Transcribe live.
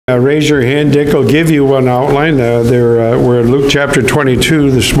Raise your hand. Dick will give you one outline. We're in Luke chapter 22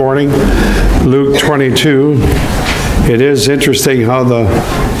 this morning. Luke 22. It is interesting how the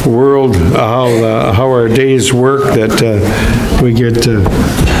world, how our days work, that we get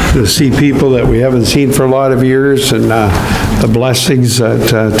to see people that we haven't seen for a lot of years, and the blessings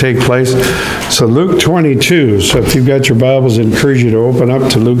that take place. So Luke 22. So if you've got your Bibles, I encourage you to open up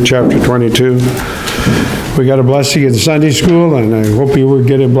to Luke chapter 22. We got a blessing in Sunday school, and I hope you will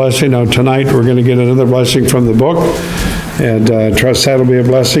get a blessing. Now tonight we're going to get another blessing from the book, and trust that'll be a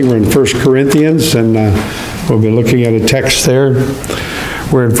blessing. We're in 1 Corinthians, and we'll be looking at a text there.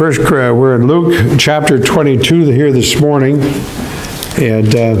 We're in Luke chapter 22 here this morning,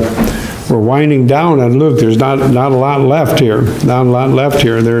 and we're winding down on Luke. There's not a lot left here. Not a lot left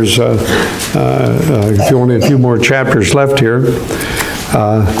here. There's only a few more chapters left here.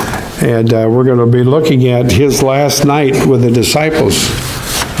 And we're going to be looking at his last night with the disciples.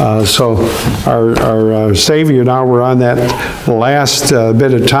 So our Savior, now we're on that last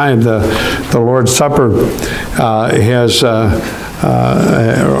bit of time. The Lord's Supper has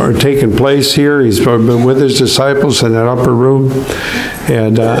taken place here. He's been with his disciples in that upper room.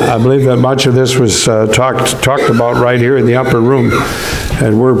 And I believe that much of this was talked about right here in the upper room.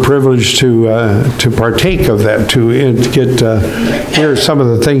 And we're privileged to partake of that, to hear some of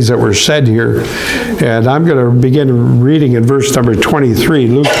the things that were said here. And I'm going to begin reading in verse number 23,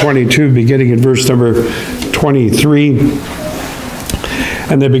 Luke 22, beginning in verse number 23.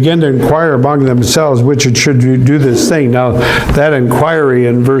 And they began to inquire among themselves which it should do this thing. Now, that inquiry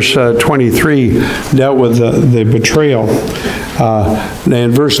in verse 23 dealt with the betrayal.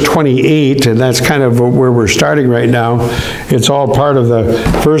 In verse 28, and that's kind of where we're starting right now, it's all part of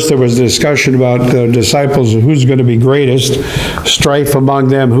first there was discussion about the disciples, who's going to be greatest, strife among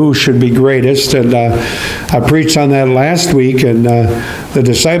them, who should be greatest, and I preached on that last week, and the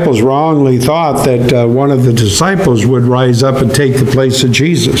disciples wrongly thought that one of the disciples would rise up and take the place of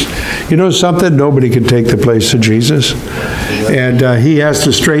Jesus. You know something? Nobody can take the place of Jesus. And he has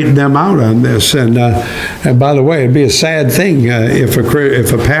to straighten them out on this. And by the way, it'd be a sad thing if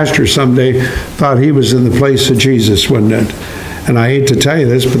a pastor someday thought he was in the place of Jesus, wouldn't it? And I hate to tell you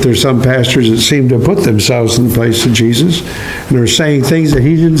this, but there's some pastors that seem to put themselves in the place of Jesus, and they're saying things that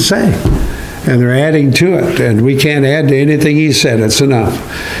he didn't say. And they're adding to it, and we can't add to anything he said. It's enough.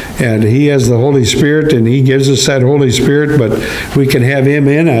 And he has the Holy Spirit, and he gives us that Holy Spirit, but we can have him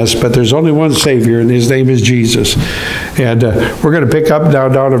in us, but there's only one Savior, and his name is Jesus. And we're going to pick up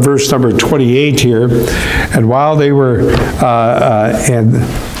down to verse number 28 here. And while they were, and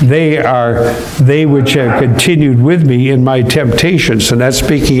they which have continued with me in my temptations, and that's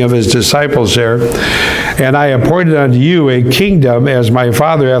speaking of his disciples there, and I appointed unto you a kingdom as my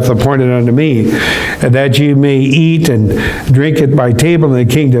Father hath appointed unto me, and that ye may eat and drink at my table in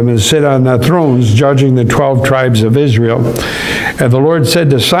the kingdom, and sit on the thrones, judging the 12 tribes of Israel. And the Lord said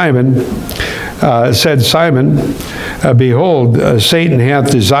to Simon, behold, Satan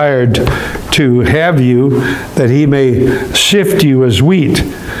hath desired to have you, that he may sift you as wheat.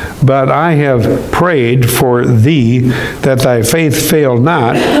 But I have prayed for thee, that thy faith fail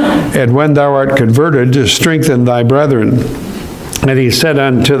not, and when thou art converted, to strengthen thy brethren. And he said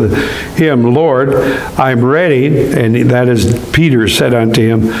unto him, Lord, I'm ready. And that is, Peter said unto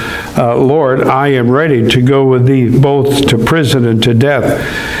him, Lord, I am ready to go with thee both to prison and to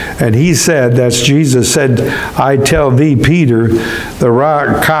death. And he said, that's Jesus said, I tell thee, Peter,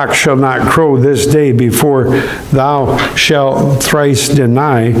 the cock shall not crow this day before thou shalt thrice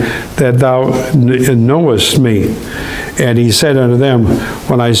deny that thou knowest me. And he said unto them,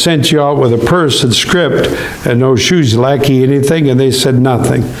 when I sent you out with a purse and scrip and no shoes, lack ye anything? And they said,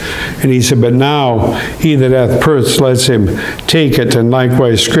 nothing. And he said, but now he that hath purse, let him take it, and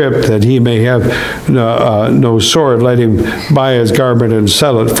likewise scrip, that he may have no sword. Let him buy his garment and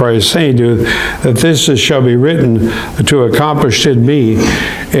sell it. For I say to you, that this shall be written to accomplish in me.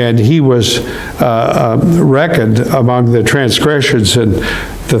 And he was reckoned among the transgressions, and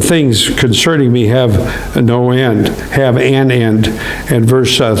the things concerning me have no end, have an end. And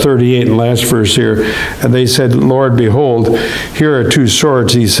verse 38, and last verse here, and they said, Lord, behold, here are 2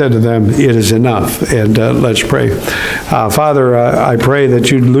 swords. He said to them, it is enough. And let's pray. Father, I pray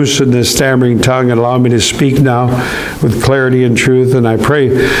that you'd loosen this stammering tongue and allow me to speak now with clarity and truth. And I pray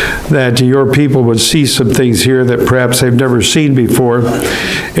that your people would see some things here that perhaps they've never seen before,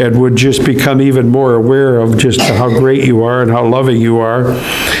 and would just become even more aware of just how great you are and how loving you are,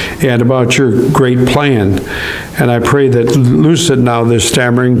 and about your great plan. And I pray that loosen now this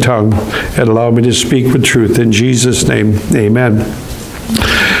stammering tongue and allow me to speak with truth. In Jesus' name, amen.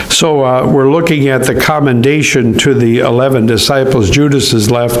 So we're looking at the commendation to the 11 disciples. Judas is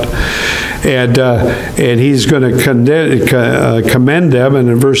left, and he's going to commend them. And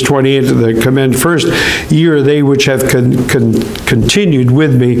in verse 28, the commend first, ye are they which have continued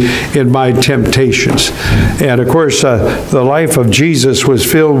with me in my temptations. And of course, the life of Jesus was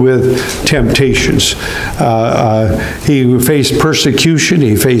filled with temptations. He faced persecution,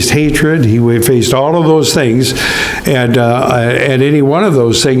 he faced hatred, he faced all of those things, and any one of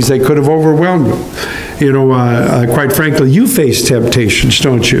those things, they could have overwhelmed him. You know, quite frankly, you face temptations,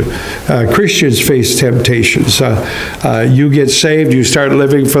 don't you? Christians face temptations. You get saved, you start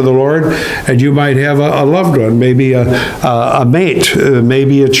living for the Lord, and you might have a loved one, maybe a mate,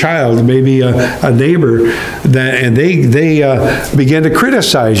 maybe a child, maybe a neighbor, and they begin to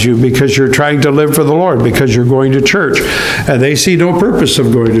criticize you because you're trying to live for the Lord, because you're going to church, and they see no purpose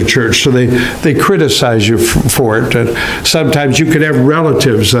of going to church, so they criticize you for it. And sometimes you could have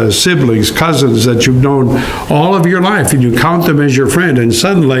relatives, siblings, cousins that you've known all of your life, and you count them as your friend, and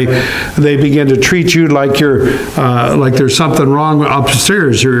suddenly they begin to treat you like you're like there's something wrong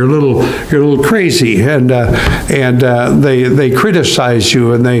upstairs, or you're a little crazy, and they criticize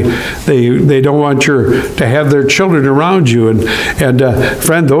you, and they don't want to have their children around you, and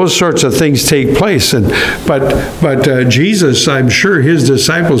friend, those sorts of things take place. But Jesus, I'm sure his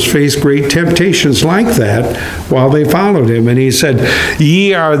disciples faced great temptations like that while they followed him, and he said,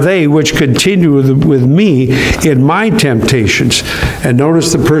 ye are they which continue with me in my temptations. And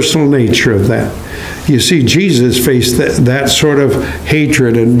notice the personal nature of that. You see, Jesus faced that sort of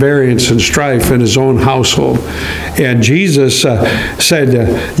hatred and variance and strife in his own household. And Jesus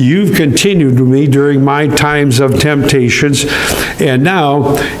said, you've continued with me during my times of temptations. And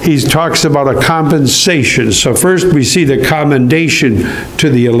now he talks about a compensation. So first we see the commendation to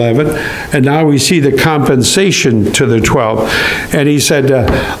the 11, and now we see the compensation to the 12. And he said,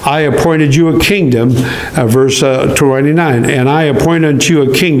 I appointed you a kingdom, verse 29, and I appoint unto you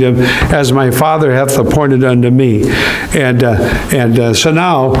a kingdom as my Father hath appointed unto me. And so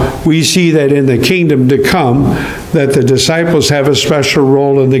now we see that in the kingdom to come, that the disciples have a special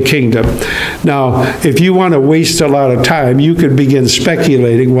role in the kingdom. Now, if you want to waste a lot of time, you could begin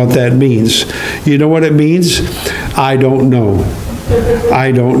speculating what that means. You know what it means? I don't know.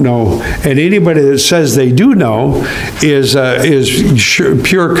 I don't know. And anybody that says they do know is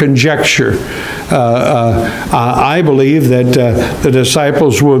pure conjecture. I believe that the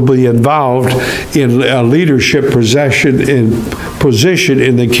disciples will be involved in a leadership position in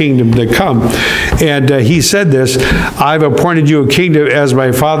the kingdom to come. And he said this, I've appointed you a kingdom as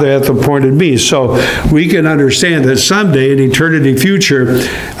my Father hath appointed me. So we can understand that someday in eternity future,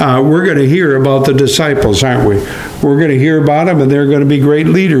 we're going to hear about the disciples, aren't we? We're going to hear about them, and they're going to be great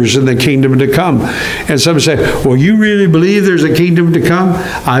leaders in the kingdom to come. And some say, well, you really believe there's a kingdom to come?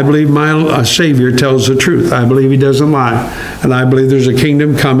 I believe my Savior tells the truth. I believe he doesn't lie. And I believe there's a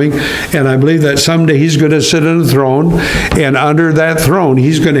kingdom coming. And I believe that someday he's going to sit on a throne. And under that throne,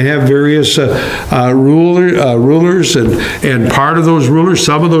 he's going to have various rulers. And part of those rulers,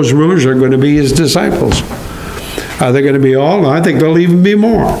 some of those rulers are going to be his disciples. Are they going to be all? I think there'll even be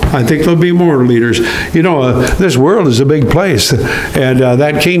more. I think there'll be more leaders. You know, this world is a big place, and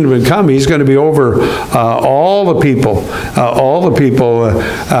that kingdom will come. He's going to be over all the people.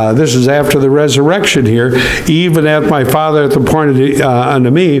 This is after the resurrection here. Even as my Father hath appointed unto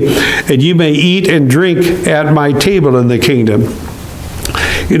me, and you may eat and drink at my table in the kingdom.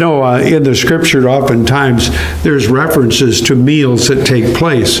 You know, in the scripture, oftentimes there's references to meals that take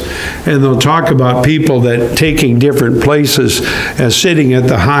place. And they'll talk about people that taking different places as sitting at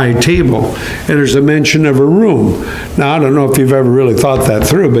the high table. And there's a mention of a room. Now, I don't know if you've ever really thought that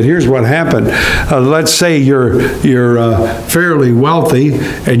through, but here's what happened. Let's say you're fairly wealthy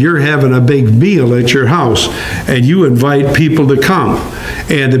and you're having a big meal at your house, and you invite people to come.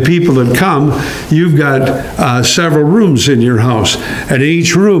 And the people that come, you've got several rooms in your house. And in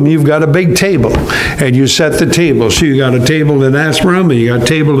each room, you've got a big table. And you set the table. So you got a table in that room, and you got a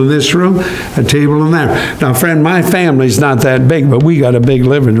table in this room, a table in there. Now, friend, my family's not that big, but we got a big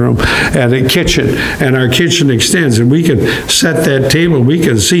living room and a kitchen. And our kitchen extends, and we can set that table. We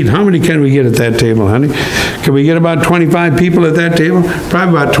can seat. How many can we get at that table, honey? Can we get about 25 people at that table?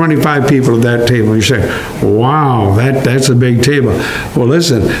 Probably about 25 people at that table. You say, wow, that's a big table. Well,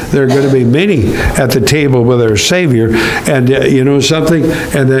 listen, there are going to be many at the table with our Savior. And you know something?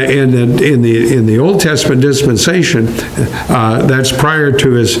 and in the Old Testament dispensation, that's prior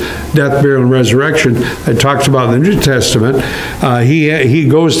to his death, burial, and resurrection, it talks about in the New Testament, he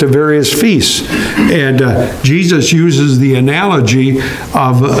goes to various feasts. And Jesus uses the analogy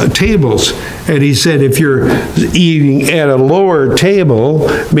of tables. And he said, if you're eating at a lower table,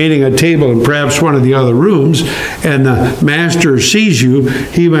 meaning a table in perhaps one of the other rooms, and the master sees you,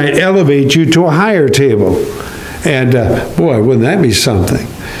 he might elevate you to a higher table. And boy, wouldn't that be something?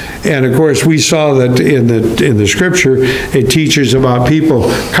 And of course, we saw that in the scripture, it teaches about people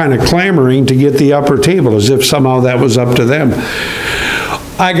kind of clamoring to get the upper table, as if somehow that was up to them.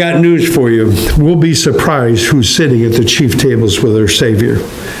 I got news for you. We'll be surprised who's sitting at the chief tables with their Savior.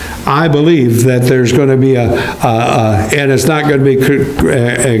 I believe that there's going to be and it's not going to be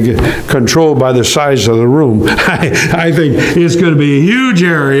controlled by the size of the room. I think it's going to be a huge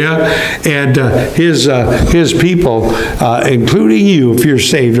area, and his people, including you, if you're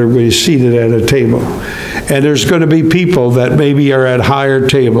saved, are going to be seated at a table. And there's going to be people that maybe are at higher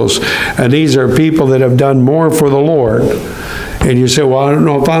tables, and these are people that have done more for the Lord. And you say, well, I don't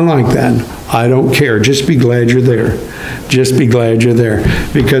know if I'm like that. I don't care. Just be glad you're there. Just be glad you're there,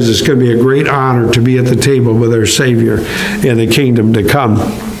 because it's going to be a great honor to be at the table with our Savior in the kingdom to come.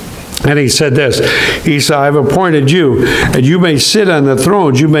 And he said this, he said, I've appointed you, and you may sit on the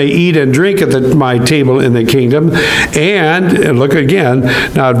thrones, you may eat and drink at my table in the kingdom, and look again,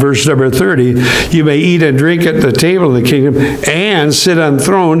 now at verse number 30, you may eat and drink at the table in the kingdom, and sit on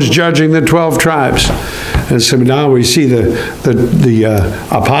thrones judging the 12 tribes. And so now we see the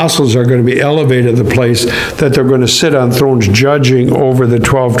apostles are going to be elevated to the place that they're going to sit on thrones judging over the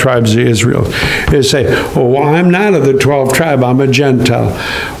 12 tribes of Israel. They say, oh, well, I'm not of the 12 tribe, I'm a Gentile.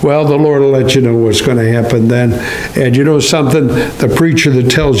 Well, the Lord will let you know what's going to happen then. And you know something? The preacher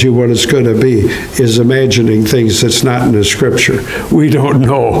that tells you what it's going to be is imagining things that's not in the scripture. We don't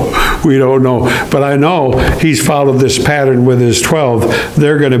know. We don't know. But I know he's followed this pattern with his 12.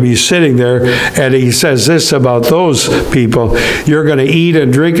 They're going to be sitting there, and he says this about those people: you're going to eat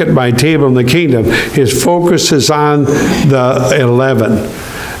and drink at my table in the kingdom. His focus is on the 11.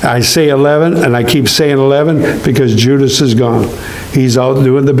 I say 11, and I keep saying 11 because Judas is gone. He's out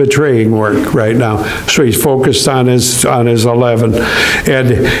doing the betraying work right now. So he's focused on his 11. And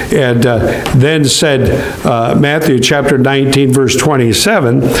then said, Matthew chapter 19, verse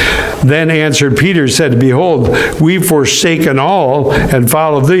 27, then answered Peter, said, behold, we've forsaken all and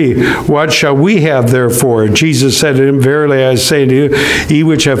followed thee. What shall we have therefore? Jesus said to him, verily I say to you, ye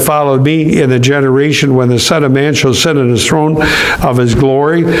which have followed me in the generation when the Son of Man shall sit on his throne of his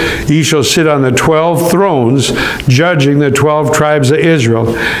glory, ye shall sit on the 12 thrones, judging the 12 tribes of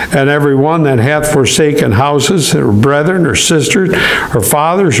Israel. And every one that hath forsaken houses, or brethren, or sisters, or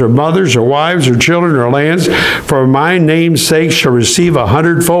fathers, or mothers, or wives, or children, or lands, for my name's sake shall receive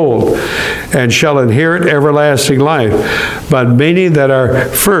 100-fold, and shall inherit everlasting life. But many that are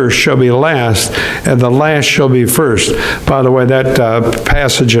first shall be last, and the last shall be first. By the way, that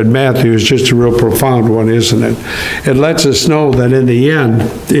passage in Matthew is just a real profound one, isn't it? It lets us know that in the end,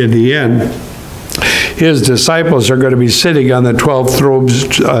 his disciples are going to be sitting on the 12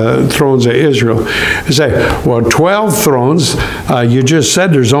 thrones of Israel. You say, well, 12 thrones, you just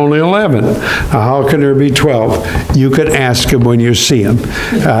said there's only 11. How can there be 12? You could ask him when you see him,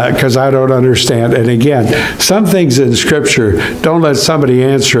 because I don't understand. And again, some things in Scripture, don't let somebody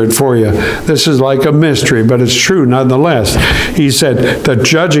answer it for you. This is like a mystery, but it's true nonetheless. He said that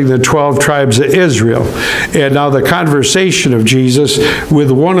judging the 12 tribes of Israel. And now the conversation of Jesus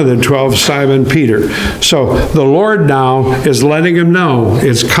with one of the 12, Simon Peter. So the Lord now is letting him know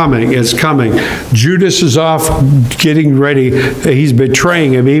it's coming, it's coming. Judas is off getting ready. He's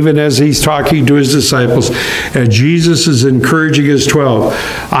betraying him even as he's talking to his disciples. And Jesus is encouraging his 12.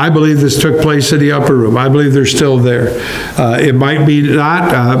 I believe this took place in the upper room. I believe they're still there. It might be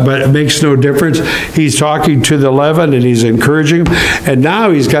not, but it makes no difference. He's talking to the 11 and he's encouraging them. And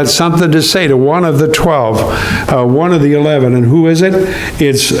now he's got something to say to one of the 12, one of the 11. And who is it?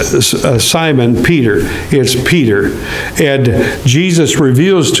 It's Simon Peter. It's Peter. And Jesus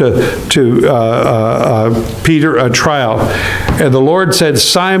reveals to Peter a trial. And the Lord said,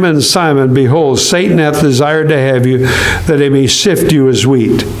 Simon, Simon, behold, Satan hath desired to have you, that he may sift you as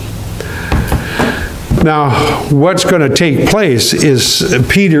wheat. Now, what's going to take place is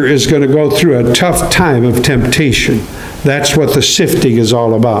Peter is going to go through a tough time of temptation. That's what the sifting is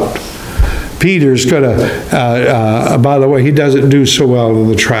all about. Peter's going to, by the way, he doesn't do so well in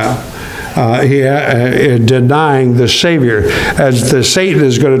the trial. denying the Savior, as Satan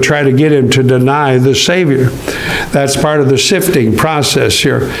is going to try to get him to deny the Savior. That's part of the sifting process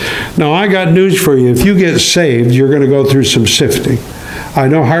here. Now, I got news for you. If you get saved, you're going to go through some sifting. I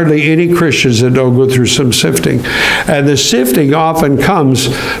know hardly any Christians that don't go through some sifting. And the sifting often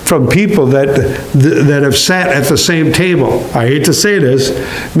comes from people that have sat at the same table. I hate to say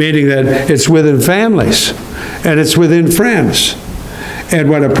this, meaning that it's within families and it's within friends. And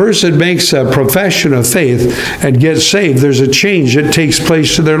when a person makes a profession of faith and gets saved, there's a change that takes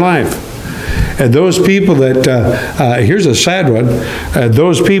place to their life. And those people that, here's a sad one,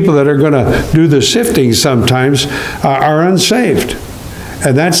 those people that are going to do the sifting sometimes are unsaved.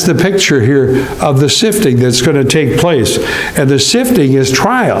 And that's the picture here of the sifting that's going to take place. And the sifting is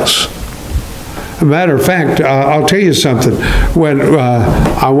trials. As a matter of fact, I'll tell you something. When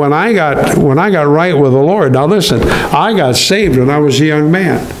I got right with the Lord, now listen, I got saved when I was a young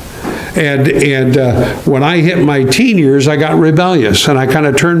man. And when I hit my teen years, I got rebellious, and I kind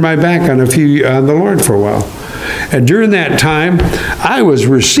of turned my back on the Lord for a while. And during that time, I was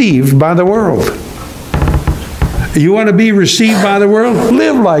received by the world. You want to be received by the world?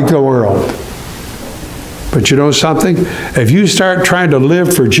 Live like the world. But you know something? If you start trying to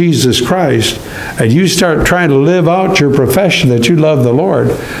live for Jesus Christ, and you start trying to live out your profession that you love the Lord,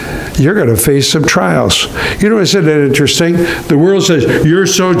 you're going to face some trials. You know, isn't it interesting? The world says, you're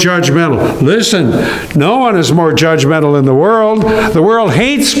so judgmental. Listen, no one is more judgmental in the world. The world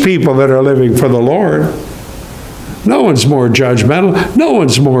hates people that are living for the Lord. No one's more judgmental. No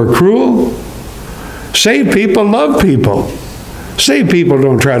one's more cruel. Saved people love people. Saved people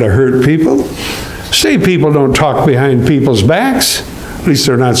don't try to hurt people. Saved people don't talk behind people's backs. At least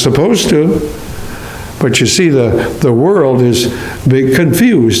they're not supposed to. But you see, the world has been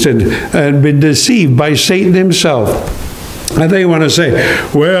confused and been deceived by Satan himself. And they want to say,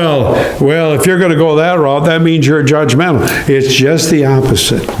 well, if you're going to go that route, that means you're judgmental. It's just the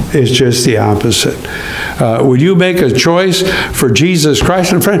opposite. It's just the opposite. When you make a choice for Jesus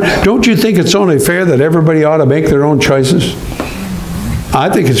Christ, and friend, don't you think it's only fair that everybody ought to make their own choices? I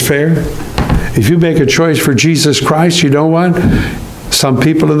think it's fair. If you make a choice for Jesus Christ, you know what? Some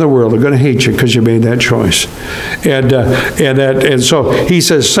people in the world are going to hate you because you made that choice. And so he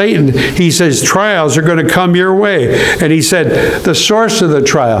says, Satan, he says, trials are going to come your way. And he said, the source of the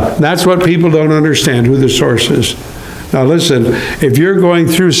trial. That's what people don't understand, who the source is. Now listen, if you're going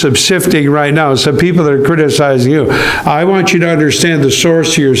through some sifting right now, some people that are criticizing you, I want you to understand the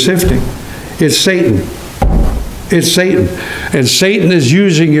source of your sifting. It's Satan. It's Satan. And Satan is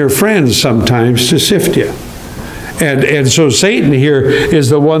using your friends sometimes to sift you. And so Satan here is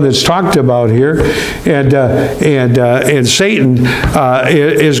the one that's talked about here, and Satan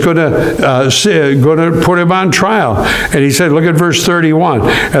is going to put him on trial. And he said, look at verse 31.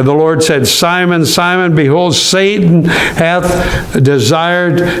 And the Lord said, Simon, Simon, behold, Satan hath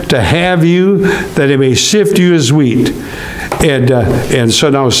desired to have you, that he may sift you as wheat. And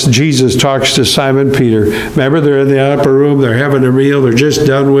so now Jesus talks to Simon Peter. Remember, they're in the upper room, they're having a meal, they're just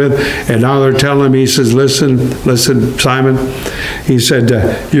done with, and now they're telling him, he says, listen, Simon. He said,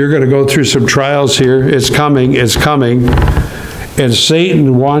 you're going to go through some trials here. It's coming, it's coming. And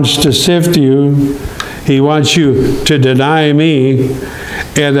Satan wants to sift you. He wants you to deny me.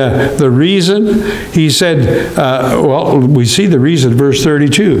 And the reason, he said, well, we see the reason, verse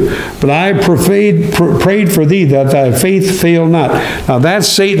 32. But I prayed for thee that thy faith fail not. Now that's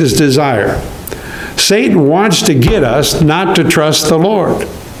Satan's desire. Satan wants to get us not to trust the Lord.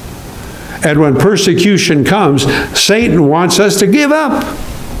 And when persecution comes, Satan wants us to give up.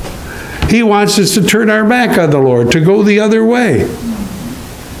 He wants us to turn our back on the Lord, to go the other way.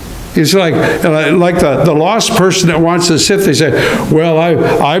 It's like the lost person that wants to sift. They say, well,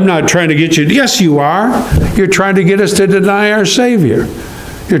 I'm not trying to get you. Yes, you are. You're trying to get us to deny our Savior.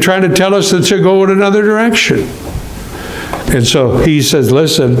 You're trying to tell us to go in another direction. And so he says,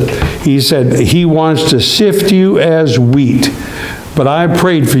 listen, he said, he wants to sift you as wheat. But I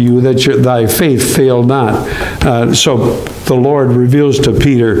prayed for you that thy faith fail not. So the Lord reveals to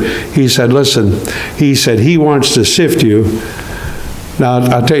Peter, he said, listen, he said, he wants to sift you. Now,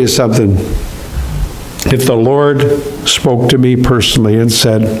 I'll tell you something. If the Lord spoke to me personally and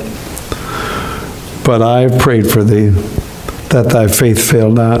said, but I prayed for thee, that thy faith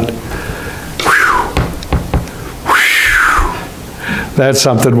fail not. That's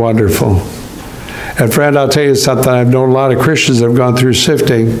something wonderful. And friend, I'll tell you something. I've known a lot of Christians that have gone through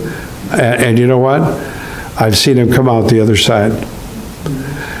sifting, and you know what? I've seen them come out the other side.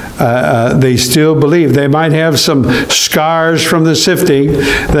 They still believe. They might have some scars from the sifting.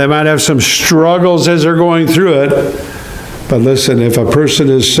 They might have some struggles as they're going through it. But listen, if a person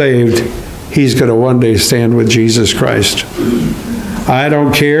is saved, he's going to one day stand with Jesus Christ. I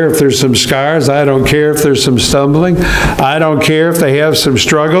don't care if there's some scars. I don't care if there's some stumbling. I don't care if they have some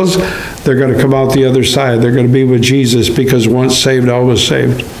struggles. They're going to come out the other side. They're going to be with Jesus, because once saved, always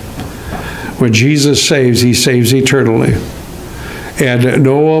saved. When Jesus saves, he saves eternally. And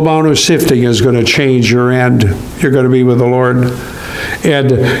no amount of sifting is going to change your end. You're going to be with the Lord.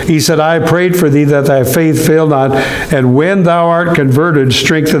 And he said, I prayed for thee that thy faith fail not, and when thou art converted,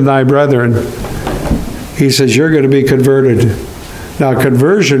 strengthen thy brethren. He says, you're going to be converted. Now,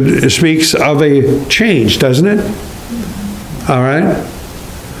 conversion speaks of a change, doesn't it? All right?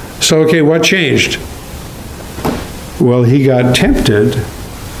 So, okay, what changed? Well, he got tempted,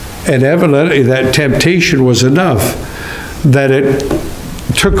 and evidently that temptation was enough that it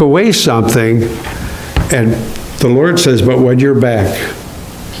took away something, and the Lord says, but when you're back,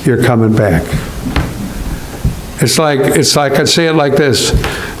 you're coming back. It's like I'd say it like this.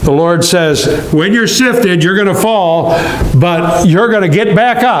 The Lord says, when you're sifted, you're going to fall, but you're going to get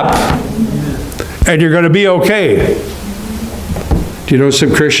back up, and you're going to be okay. Do you know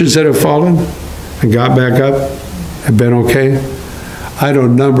some Christians that have fallen and got back up and been okay? I know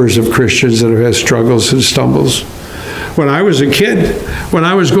numbers of Christians that have had struggles and stumbles. When I was a kid, when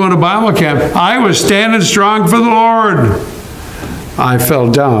I was going to Bible camp, I was standing strong for the Lord. I fell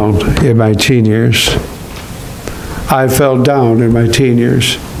down in my teen years. I fell down in my teen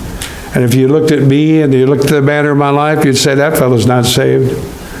years. And if you looked at me and you looked at the manner of my life, you'd say, that fellow's not saved.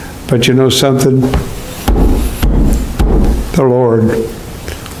 But you know something? The Lord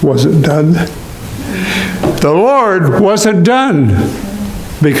wasn't done. The Lord wasn't done.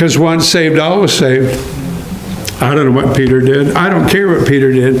 Because once saved, always saved. I don't know what Peter did. I don't care what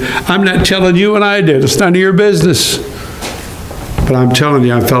Peter did. I'm not telling you what I did. It's none of your business. But I'm telling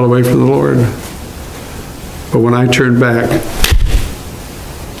you, I fell away from the Lord. But when I turned back,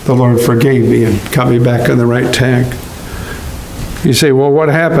 the Lord forgave me and got me back on the right tack. You say, well, what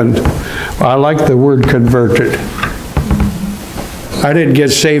happened? Well, I like the word converted. I didn't get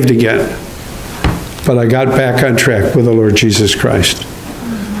saved again, but I got back on track with the Lord Jesus Christ.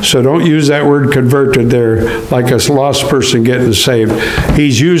 So don't use that word converted there like a lost person getting saved.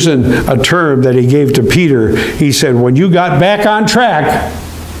 He's using a term that he gave to Peter. He said, when you got back on track,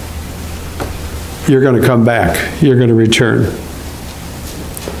 you're going to come back. You're going to return.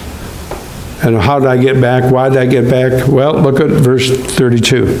 And how did I get back? Why did I get back? Well, look at verse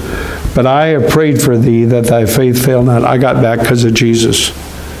 32. But I have prayed for thee that thy faith fail not. I got back because of Jesus.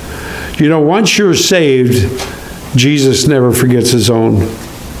 You know, once you're saved, Jesus never forgets his own.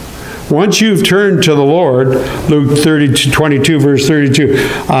 Once you've turned to the Lord, Luke 22, verse 32,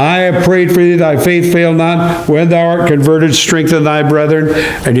 I have prayed for thee, thy faith fail not. When thou art converted, strengthen thy brethren.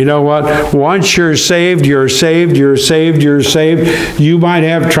 And you know what? Once you're saved, you're saved, you're saved, you're saved. You might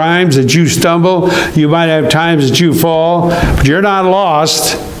have times that you stumble. You might have times that you fall. But you're not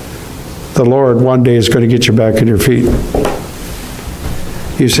lost. The Lord one day is going to get you back on your feet.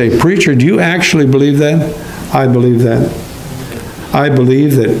 You say, preacher, do you actually believe that? I believe that. I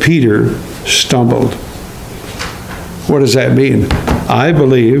believe that Peter stumbled. What does that mean? I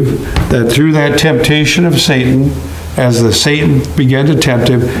believe that through that temptation of Satan, as the Satan began to tempt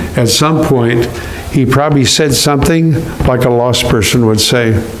him, at some point, he probably said something like a lost person would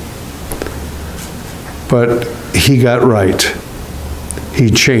say. But he got right. He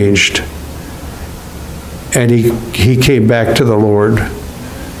changed. And he came back to the Lord.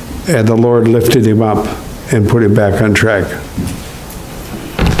 And the Lord lifted him up and put him back on track.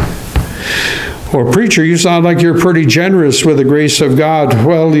 Or, preacher, you sound like you're pretty generous with the grace of God.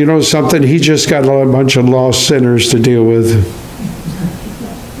 Well, you know something? He just got a bunch of lost sinners to deal with.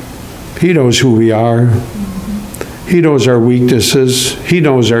 He knows who we are. He knows our weaknesses. He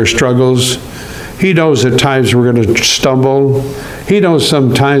knows our struggles. He knows at times we're going to stumble. He knows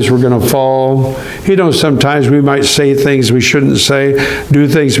sometimes we're going to fall. He knows sometimes we might say things we shouldn't say, do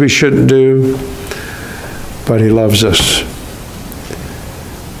things we shouldn't do. But he loves us.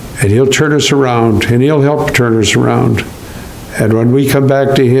 And he'll turn us around, and he'll help turn us around. And when we come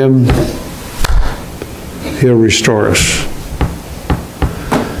back to him, he'll restore us.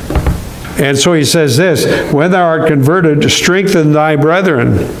 And so he says this, when thou art converted, strengthen thy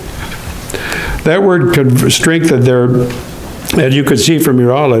brethren. That word strengthen there, and you can see from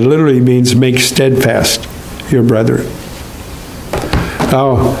your all, it literally means make steadfast your brethren.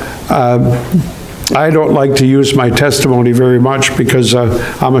 Now, I don't like to use my testimony very much because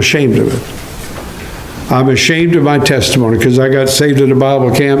I'm ashamed of it. I'm ashamed of my testimony because I got saved at a Bible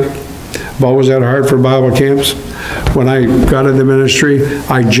camp. I've always had a heart for Bible camps. When I got in the ministry,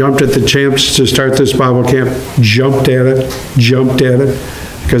 I jumped at the chance to start this Bible camp, jumped at it,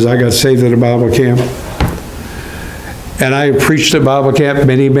 because I got saved at a Bible camp. And I preached at Bible camp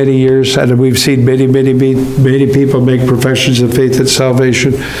many, many years, and we've seen many, many, many people make professions of faith and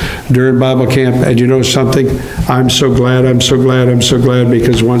salvation during Bible camp. And you know something? I'm so glad, I'm so glad, I'm so glad,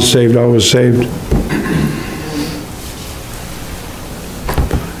 because once saved, always saved.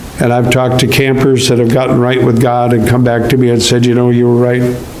 And I've talked to campers that have gotten right with God and come back to me and said, you know, you were right.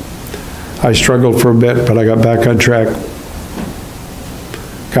 I struggled for a bit, but I got back on track.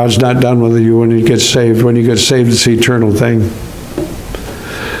 God's not done with you when you get saved. When you get saved, it's an eternal thing.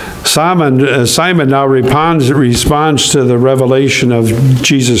 Simon now responds to the revelation of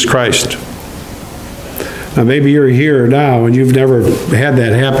Jesus Christ. Now, maybe you're here now and you've never had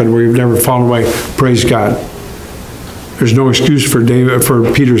that happen, where you've never fallen away. Praise God. There's no excuse for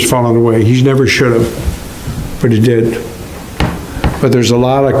Peter's falling away. He never should have, but he did. But there's a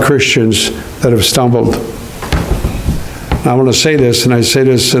lot of Christians that have stumbled. I want to say this, and I say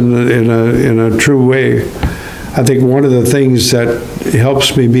this in a true way. I think one of the things that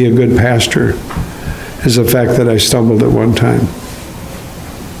helps me be a good pastor is the fact that I stumbled at one time.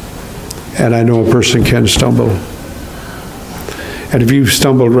 And I know a person can stumble. And if you've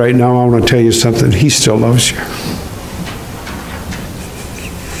stumbled right now, I want to tell you something. He still loves you.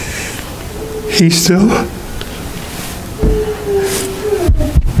 He still.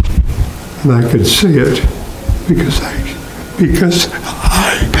 And I can say it because I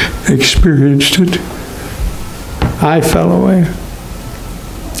experienced it. I fell away.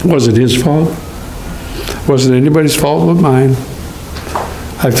 It wasn't his fault. It wasn't anybody's fault but mine.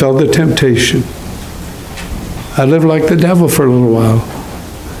 I felt the temptation. I lived like the devil for a little while.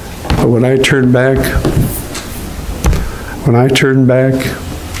 But when I turned back,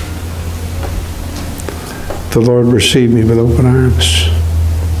 the Lord received me with open arms.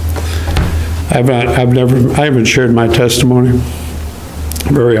 I haven't shared my testimony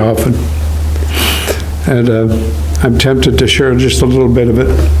very often, and I'm tempted to share just a little bit of it.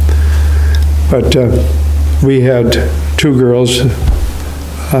 But we had two girls,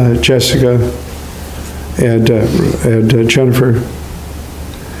 Jessica and Jennifer,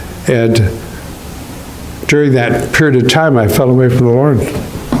 and during that period of time, I fell away from the Lord.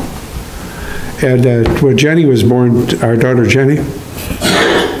 And when Jenny was born, our daughter Jenny,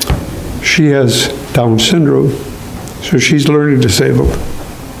 she has Down syndrome, so she's learning disabled.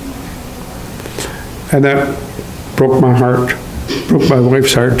 And that broke my heart, broke my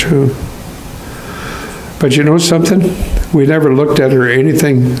wife's heart too. But you know something? We never looked at her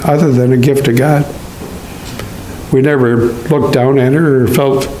anything other than a gift of God. We never looked down at her or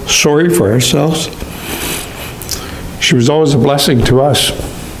felt sorry for ourselves. She was always a blessing to us.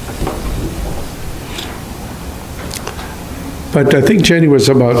 But I think Jenny was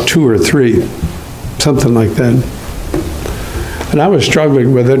about 2 or 3, something like that. And I was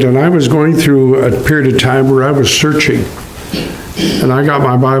struggling with it, and I was going through a period of time where I was searching. And I got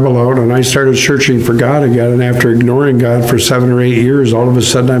my Bible out, and I started searching for God again. And after ignoring God for 7 or 8 years, all of a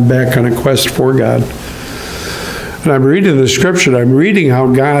sudden I'm back on a quest for God. And I'm reading the scripture, I'm reading how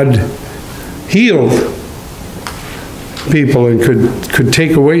God healed people and could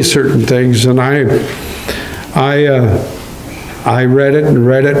take away certain things. And I read it and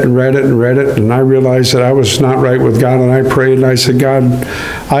read it and read it and read it, and I realized that I was not right with God, and I prayed, and I said, God,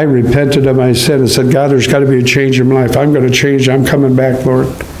 I repented of my sin and said, God, there's got to be a change in my life. I'm going to change. I'm coming back, Lord.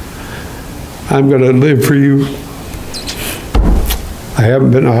 I'm going to live for you. I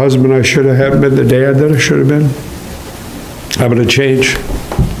haven't been a husband I should have, haven't been the dad that I should have been. I'm going to change.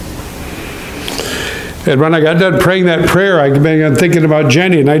 And when I got done praying that prayer, I began thinking about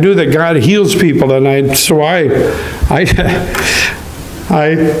Jenny, and I knew that God heals people, and I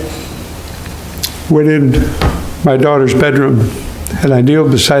went in my daughter's bedroom, and I kneeled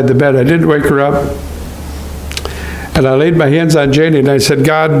beside the bed. I didn't wake her up. And I laid my hands on Jenny, and I said,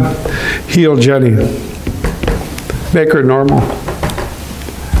 God, heal Jenny. Make her normal.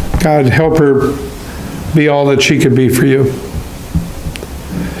 God, help her be all that she could be for you.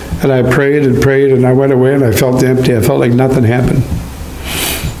 And I prayed and prayed, and I went away, and I felt empty. I felt like nothing happened.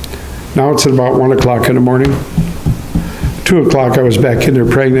 Now it's at about 1 o'clock in the morning. 2 o'clock, I was back in there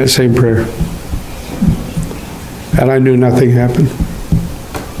praying that same prayer. And I knew nothing happened.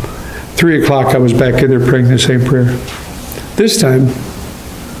 3 o'clock, I was back in there praying the same prayer. This time,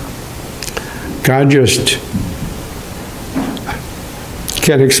 God just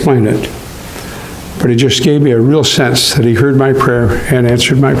can't explain it. But he just gave me a real sense that he heard my prayer and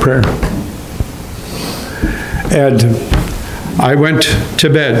answered my prayer. And I went to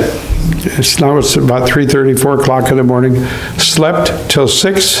bed. now it's about 3:30, 4 o'clock in the morning. Slept till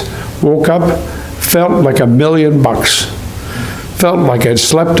 6, woke up, felt like $1,000,000. Felt like I'd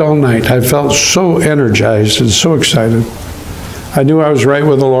slept all night. I felt so energized and so excited. I knew I was right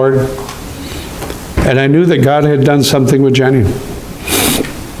with the Lord. And I knew that God had done something with Jenny.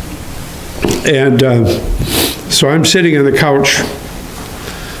 And so I'm sitting on the couch.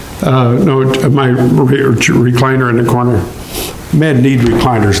 No, my recliner in the corner. Men need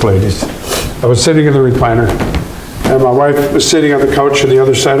recliners, ladies. I was sitting in the recliner, and my wife was sitting on the couch on the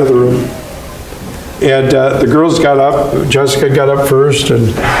other side of the room. And the girls got up. Jessica got up first,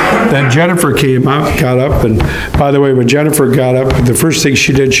 and then Jennifer got up. And by the way, when Jennifer got up, the first thing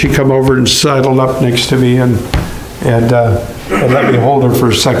she did, she come over and sidled up next to me and let me hold her for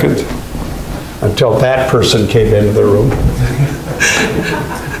a second until that person came into the room.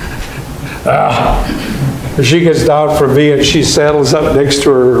 She gets down from me and she saddles up next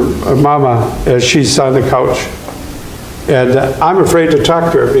to her mama as she's on the couch. And I'm afraid to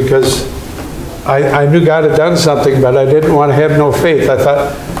talk to her because I knew God had done something, but I didn't want to have no faith. I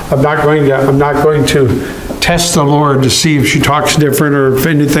thought, I'm not going to test the Lord to see if she talks different or if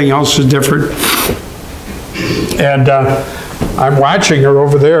anything else is different. And I'm watching her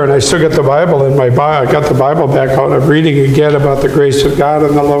over there, and I still got the Bible in my Bible. I got the Bible back out. I'm reading again about the grace of God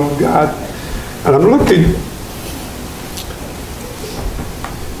and the love of God. And I'm looking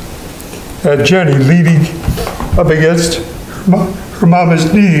at Jenny leaning up against her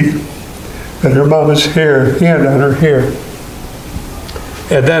mama's knee, and her mama's hand on her hair.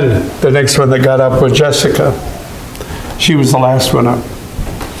 And then the next one that got up was Jessica. She was the last one up.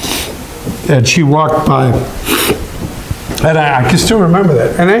 And she walked by. And I can still remember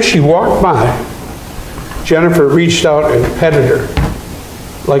that. And as she walked by, Jennifer reached out and petted her,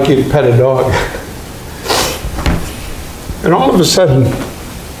 like you'd pet a dog. And all of a sudden,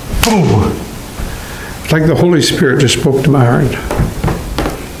 boom, like the Holy Spirit just spoke to my heart.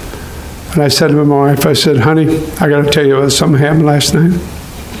 And I said to my wife, I said, honey, I got to tell you about something happened last night.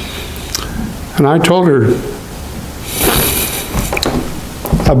 And I told her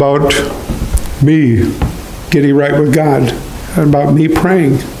about me getting right with God, and about me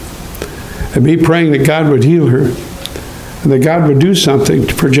praying, and me praying that God would heal her, and that God would do something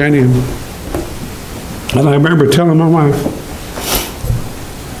for Jenny. And I remember telling my wife,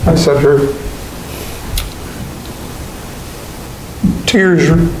 I said to her, tears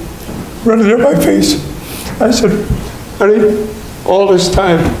running down my face. I said, honey, all this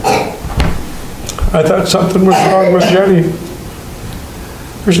time, I thought something was wrong with Jenny.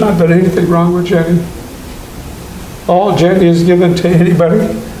 There's not been anything wrong with Jenny. All Jenny has given to anybody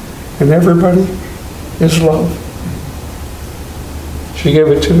and everybody is love. She gave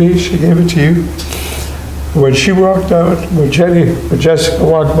it to me, she gave it to you. When she walked out, when Jessica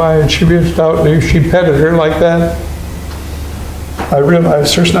walked by and she reached out and she petted her like that, I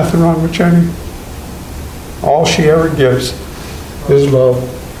realized there's nothing wrong with Jenny. All she ever gives is love.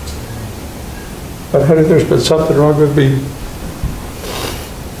 But honey, there's been something wrong with me.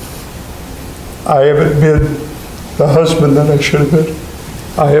 I haven't been the husband that I should have been.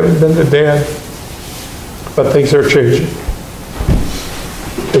 I haven't been the dad. But things are changing.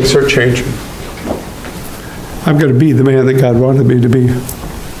 Things are changing. I'm going to be the man that God wanted me to be.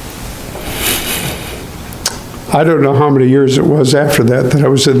 I don't know how many years it was after that I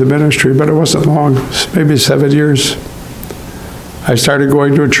was in the ministry, but it wasn't long, maybe 7 years. I started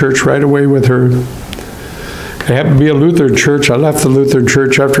going to a church right away with her. It happened to be a Lutheran church. I left the Lutheran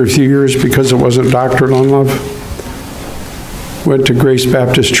church after a few years because it wasn't doctrinal enough. Went to Grace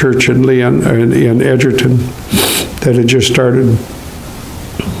Baptist Church in Edgerton that had just started.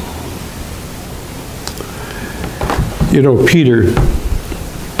 You know, Peter,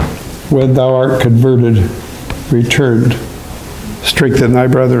 when thou art converted, returned, strengthen thy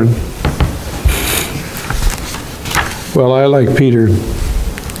brethren. Well, I, like Peter,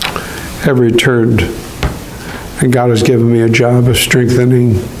 have returned, and God has given me a job of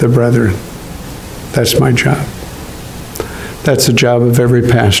strengthening the brethren. That's my job. That's the job of every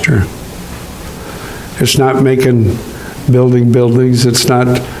pastor. It's not building buildings. It's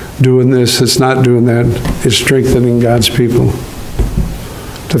not doing this. It's not doing that. It's strengthening God's people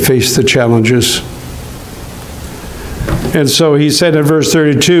to face the challenges. And so he said in verse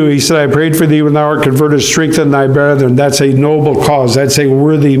 32, he said, I prayed for thee when thou art converted, strengthen thy brethren. That's a noble cause. That's a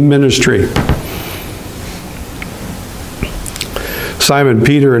worthy ministry. Simon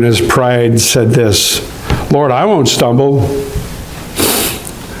Peter in his pride said this, Lord, I won't stumble.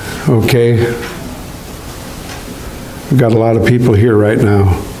 Okay. We've got a lot of people here right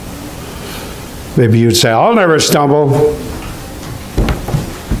now. Maybe you'd say, I'll never stumble.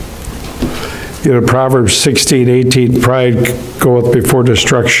 Proverbs 16:18, pride goeth before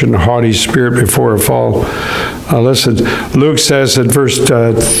destruction, haughty spirit before a fall. Listen, Luke says in verse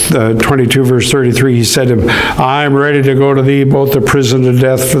 22, verse 33, he said to him, I am ready to go to thee, both to prison and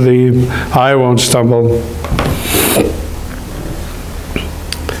death for thee. I won't stumble.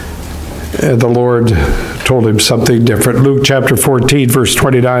 And the Lord told him something different. Luke chapter 14, verse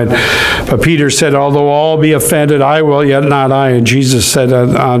 29. But Peter said, although all be offended, I will, yet not I. And Jesus said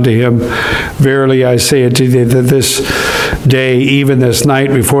unto him, verily I say unto thee, that this day, even this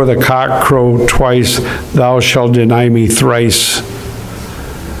night, before the cock crow twice, thou shalt deny me thrice.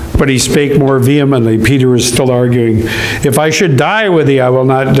 But he spake more vehemently. Peter was still arguing, if I should die with thee, I will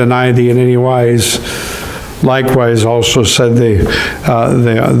not deny thee in any wise. Likewise also said they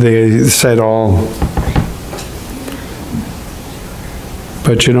said all.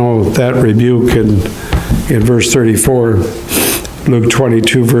 But that rebuke in verse 34, Luke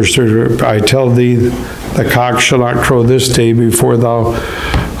 22, verse 30, I tell thee, the cock shall not crow this day before thou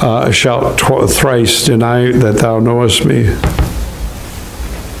shalt thrice deny that thou knowest me.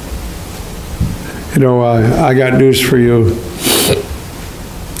 I got news for you.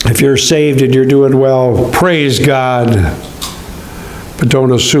 If you're saved and you're doing well, praise God, but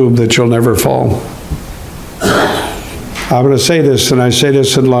don't assume that you'll never fall. I'm going to say this, and I say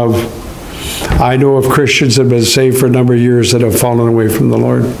this in love. I know of Christians that have been saved for a number of years that have fallen away from the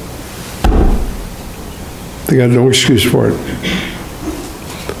Lord. They got no excuse for it.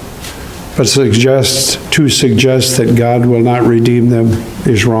 But to suggest that God will not redeem them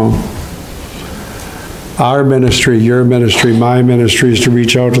is wrong. Our ministry, your ministry, my ministry is to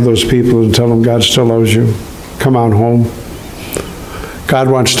reach out to those people and tell them God still loves you. Come on home. God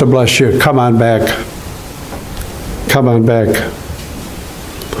wants to bless you. Come on back. Come on back.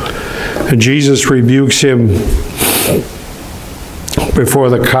 And Jesus rebukes him before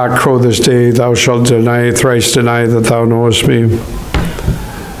the cock crow this day, thou shalt thrice deny that thou knowest me.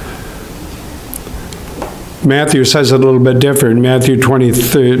 Matthew says it a little bit different. Matthew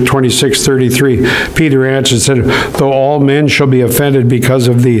 26:33. Peter answered and said, though all men shall be offended because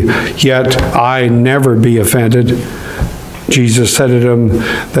of thee, yet I never be offended. Jesus said to him,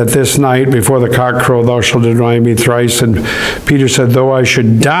 that this night before the cock crow thou shalt deny me thrice. And Peter said, though I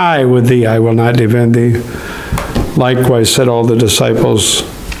should die with thee, I will not defend thee. Likewise said all the disciples.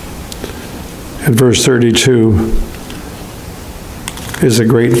 And verse 32 is a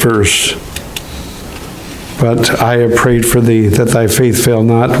great verse. But I have prayed for thee, that thy faith fail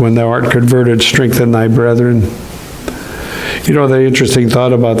not. When thou art converted, strengthen thy brethren. The interesting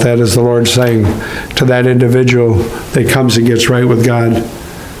thought about that is the Lord saying to that individual that comes and gets right with God,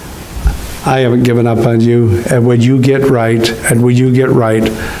 I haven't given up on you, and when you get right, I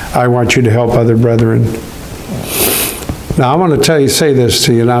want you to help other brethren. Now, I want to say this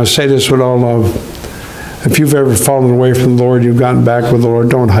to you, and I'll say this with all love. If you've ever fallen away from the Lord, you've gotten back with the Lord,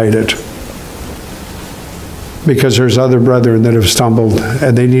 don't hide it. Because there's other brethren that have stumbled,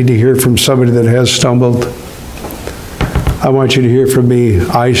 and they need to hear from somebody that has stumbled. I want you to hear from me.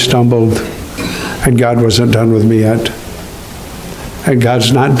 I stumbled, and God wasn't done with me yet. And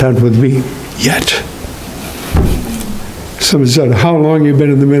God's not done with me yet. Someone said, how long have you been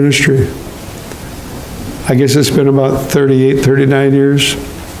in the ministry? I guess it's been about 38, 39 years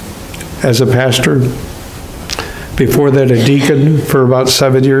as a pastor. Before that, a deacon for about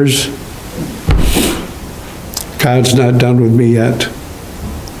 7 years. God's not done with me yet.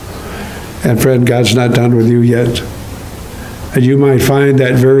 And friend, God's not done with you yet. And you might find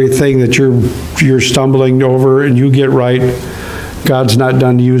that very thing that you're stumbling over and you get right, God's not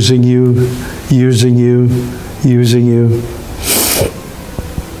done using you.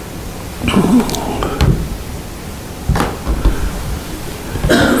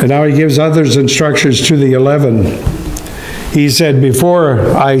 And now he gives others instructions to the 11. He said,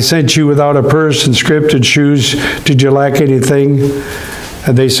 before I sent you without a purse and scrip and shoes, did you lack anything?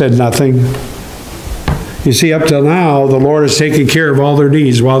 And they said nothing. You see, up till now, the Lord has taken care of all their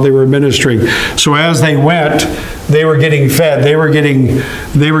needs while they were ministering. So as they went, they were getting fed. They were getting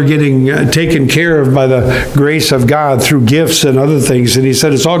taken care of by the grace of God through gifts and other things. And he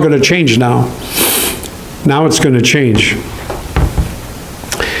said, it's all going to change now. Now it's going to change.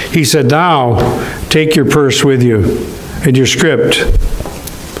 He said, now take your purse with you and your script.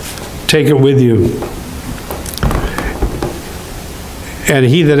 Take it with you. And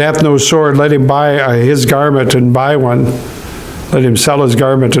he that hath no sword, let him buy his garment and buy one. Let him sell his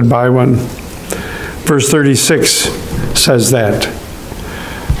garment and buy one. Verse 36 says that.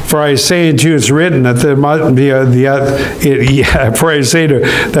 For I say unto you, it's written that there must be for I say to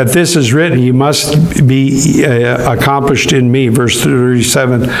that this is written, you must be accomplished in me. Verse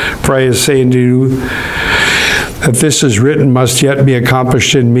 37, for I say unto you, that this is written must yet be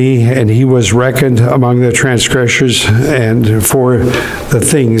accomplished in me, and he was reckoned among the transgressors, and for the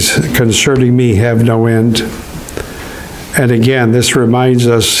things concerning me have no end. And again, this reminds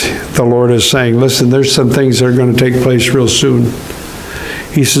us, the Lord is saying, listen, there's some things that are going to take place real soon.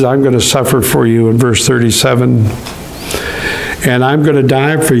 He says, I'm going to suffer for you in verse 37. And I'm going to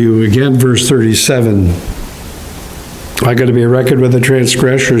die for you, again, verse 37. I'm going to be reckoned with the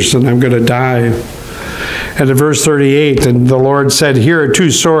transgressors, and I'm going to die. And in verse 38, and the Lord said, here are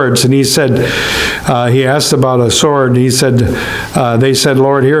 2 swords. And he said, he asked about a sword, and he said, they said,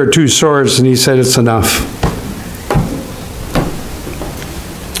 Lord, here are 2 swords. And he said, it's enough.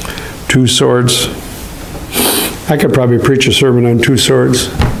 2 swords. I could probably preach a sermon on 2 swords.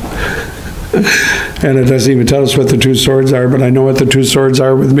 And it doesn't even tell us what the 2 swords are, but I know what the 2 swords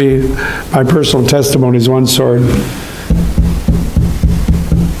are with me. My personal testimony is 1 sword.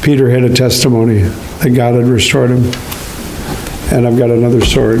 Peter had a testimony that God had restored him. And I've got another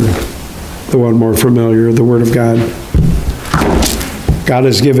sword, the one more familiar, the Word of God. God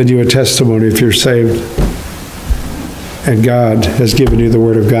has given you a testimony if you're saved. And God has given you the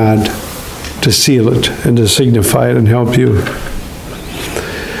Word of God to seal it and to signify it and help you.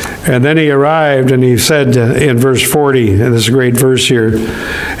 And then he arrived and he said in verse 40, and this is a great verse here,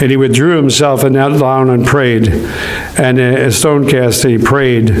 and he withdrew himself and knelt down and prayed, and a stone cast, and he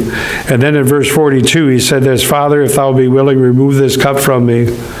prayed. And then in verse 42 he said this, Father, if thou be willing, remove this cup from me.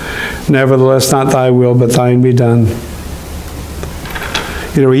 Nevertheless, not thy will, but thine be done.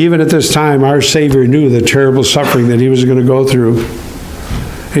 You know, even at this time, our Savior knew the terrible suffering that he was going to go through.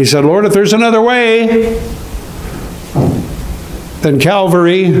 He said, Lord, if there's another way than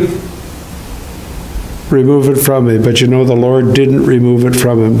Calvary, remove it from me. But you know, the Lord didn't remove it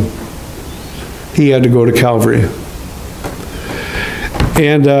from him. He had to go to Calvary.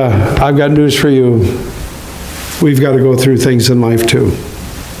 And I've got news for you. We've got to go through things in life too.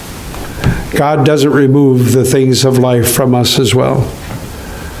 God doesn't remove the things of life from us as well.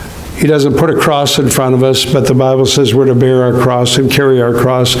 He doesn't put a cross in front of us, but the Bible says we're to bear our cross and carry our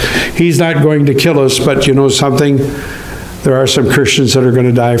cross. He's not going to kill us, but you know something? There are some Christians that are going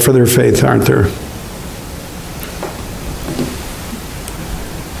to die for their faith, aren't there?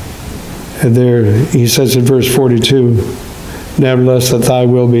 And there, he says in verse 42, nevertheless, that thy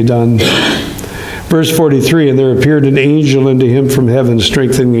will be done. Verse 43, and there appeared an angel unto him from heaven,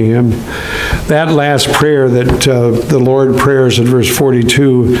 strengthening him. That last prayer that the Lord prayers in verse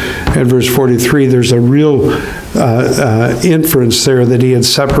 42 and verse 43, there's a real inference there that he had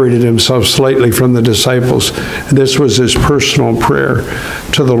separated himself slightly from the disciples. And this was his personal prayer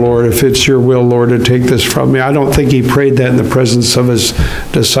to the Lord. If it's your will, Lord, to take this from me. I don't think he prayed that in the presence of his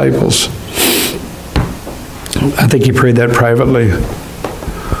disciples. I think he prayed that privately.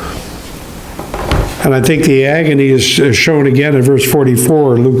 And I think the agony is shown again in verse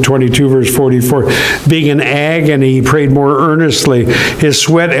 44, Luke 22, verse 44. Being in agony, he prayed more earnestly, his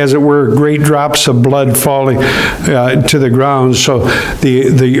sweat, as it were, great drops of blood falling to the ground. So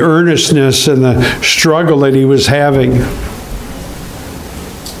the earnestness and the struggle that he was having.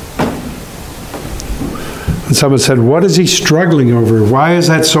 And someone said, what is he struggling over? Why is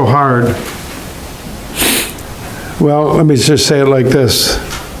that so hard? Well, let me just say it like this.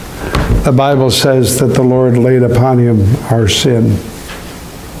 The Bible says that the Lord laid upon him our sin.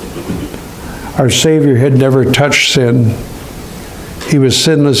 Our Savior had never touched sin. He was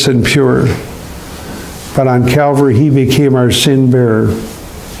sinless and pure. But on Calvary, he became our sin bearer.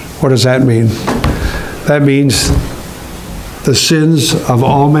 What does that mean? That means the sins of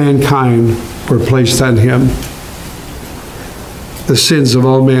all mankind were placed on him. The sins of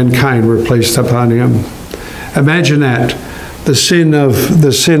all mankind were placed upon him. Imagine that. The sin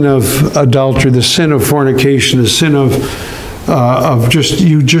of adultery, the sin of fornication, the sin of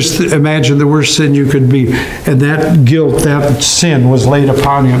you just imagine the worst sin you could be, and that guilt, that sin was laid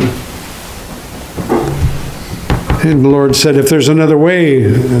upon him. And the Lord said, if there's another way,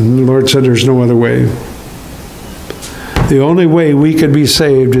 and the Lord said, there's no other way. The only way we could be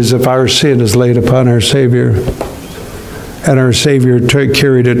saved is if our sin is laid upon our Savior, and our Savior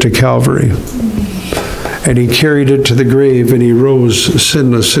carried it to Calvary. And he carried it to the grave, and he rose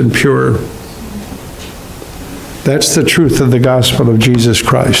sinless and pure. That's the truth of the gospel of Jesus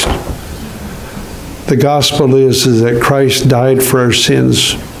Christ. The gospel is that Christ died for our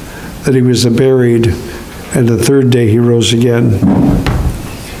sins, that he was buried, and the third day he rose again.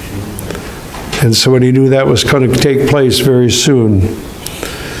 And so when he knew that was going to take place very soon,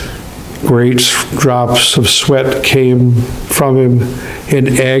 Great drops of sweat came from him.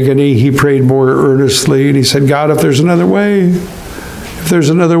 In agony, he prayed more earnestly, and he said, God, if there's another way, if there's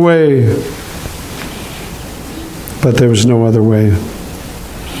another way. But there was no other way.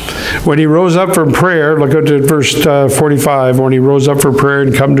 When he rose up from prayer, look at verse 45, when he rose up for prayer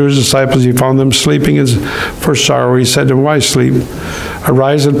and come to his disciples, he found them sleeping for sorrow. He said to them, why sleep?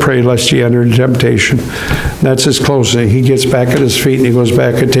 Arise and pray, lest ye enter into temptation. And that's his closing. He gets back at his feet, and he goes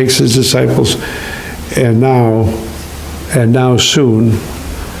back and takes his disciples. And now soon,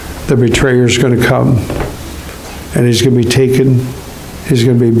 the betrayer is going to come. And he's going to be taken. He's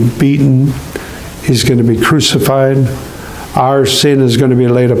going to be beaten. He's going to be crucified. Our sin is going to be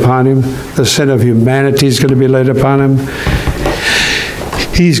laid upon him. The sin of humanity is going to be laid upon him.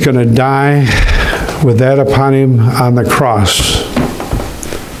 He's going to die with that upon him on the cross.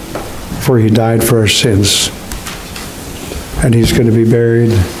 For he died for our sins. And he's going to be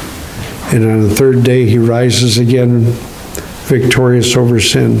buried. And on the third day he rises again, victorious over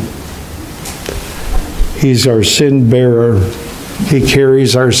sin. He's our sin bearer. He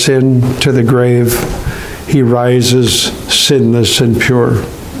carries our sin to the grave. He rises sinless and pure.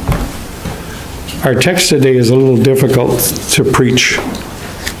 Our text today is a little difficult to preach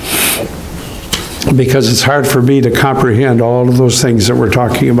because it's hard for me to comprehend all of those things that we're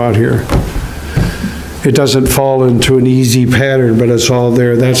talking about here. It doesn't fall into an easy pattern, but it's all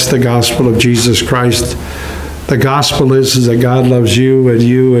there. That's the gospel of Jesus Christ. The gospel is that God loves you and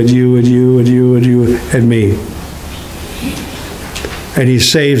you and you and you and you and you and me. And he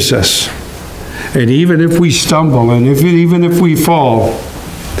saves us. And even if we stumble and even if we fall,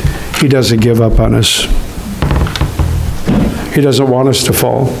 he doesn't give up on us. He doesn't want us to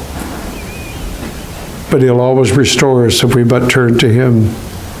fall. But he'll always restore us if we but turn to him.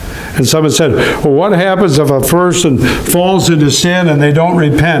 And someone said, well, what happens if a person falls into sin and they don't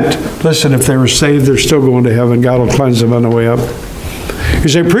repent? Listen, if they were saved, they're still going to heaven. God will cleanse them on the way up. You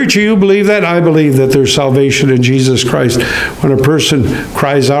say, preacher, you believe that? I believe that there's salvation in Jesus Christ. When a person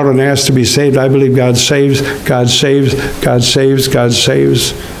cries out and asks to be saved, I believe God saves, God saves, God saves, God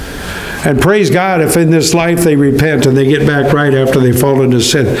saves. And praise God if in this life they repent and they get back right after they fall into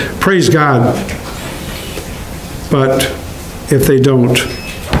sin. Praise God. But if they don't,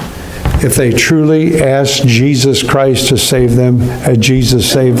 if they truly ask Jesus Christ to save them, and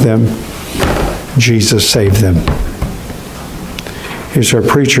Jesus saved them, Jesus saved them. He said,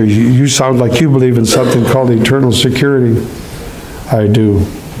 preacher, you sound like you believe in something called eternal security. I do.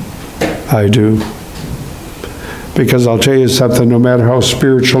 I do. Because I'll tell you something, no matter how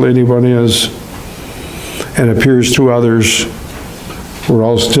spiritual anyone is and appears to others, we're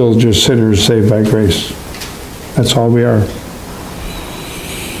all still just sinners saved by grace. That's all we are.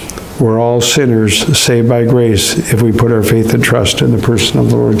 We're all sinners saved by grace if we put our faith and trust in the person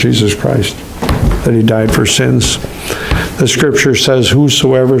of the Lord Jesus Christ, that he died for sins. The scripture says,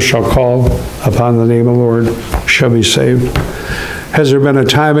 whosoever shall call upon the name of the Lord shall be saved. Has there been a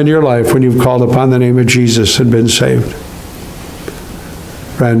time in your life when you've called upon the name of Jesus and been saved?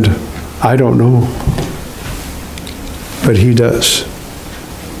 Friend, I don't know, but he does.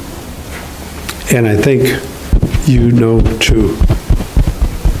 And I think you know too.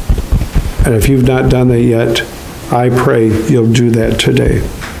 And if you've not done that yet, I pray you'll do that today.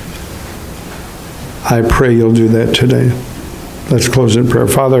 I pray you'll do that today. Let's close in prayer.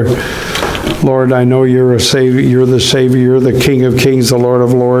 Father, Lord, I know you're a Savior. You're the Savior. You're the King of Kings, the Lord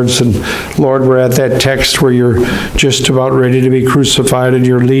of Lords. And Lord, we're at that text where you're just about ready to be crucified and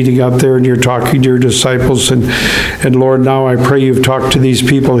you're leading up there and you're talking to your disciples. And Lord, now I pray you've talked to these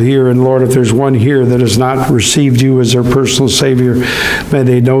people here. And Lord, if there's one here that has not received you as their personal Savior, may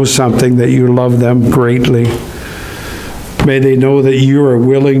they know something, that you love them greatly. May they know that you are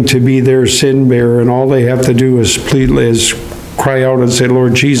willing to be their sin bearer, and all they have to do is cry out and say,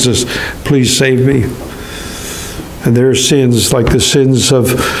 Lord Jesus, please save me. And their sins, like the sins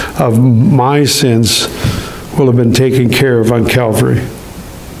of my sins, will have been taken care of on Calvary.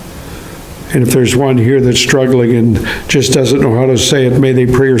 And if there's one here that's struggling and just doesn't know how to say it, may they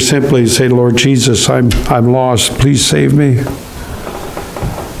pray simply say, Lord Jesus, I'm lost, please save me.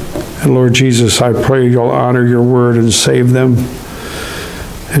 And Lord Jesus, I pray you'll honor your word and save them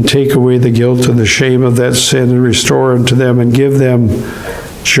and take away the guilt and the shame of that sin and restore unto them and give them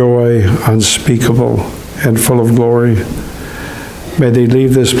joy unspeakable and full of glory. May they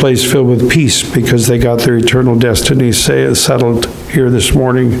leave this place filled with peace because they got their eternal destiny settled here this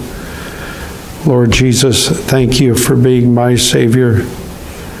morning. Lord Jesus, thank you for being my Savior.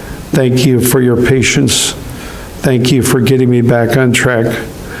 Thank you for your patience. Thank you for getting me back on track.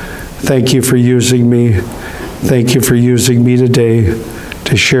 Thank you for using me. Thank you for using me today to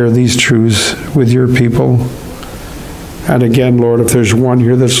to share these truths with your people. And again, Lord, if there's one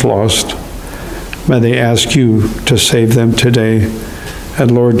here that's lost, may they ask you to save them today.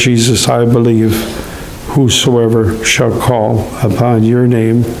 And Lord Jesus, I believe whosoever shall call upon your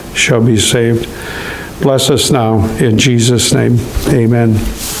name shall be saved. Bless us now in Jesus' name. Amen.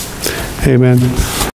 Amen.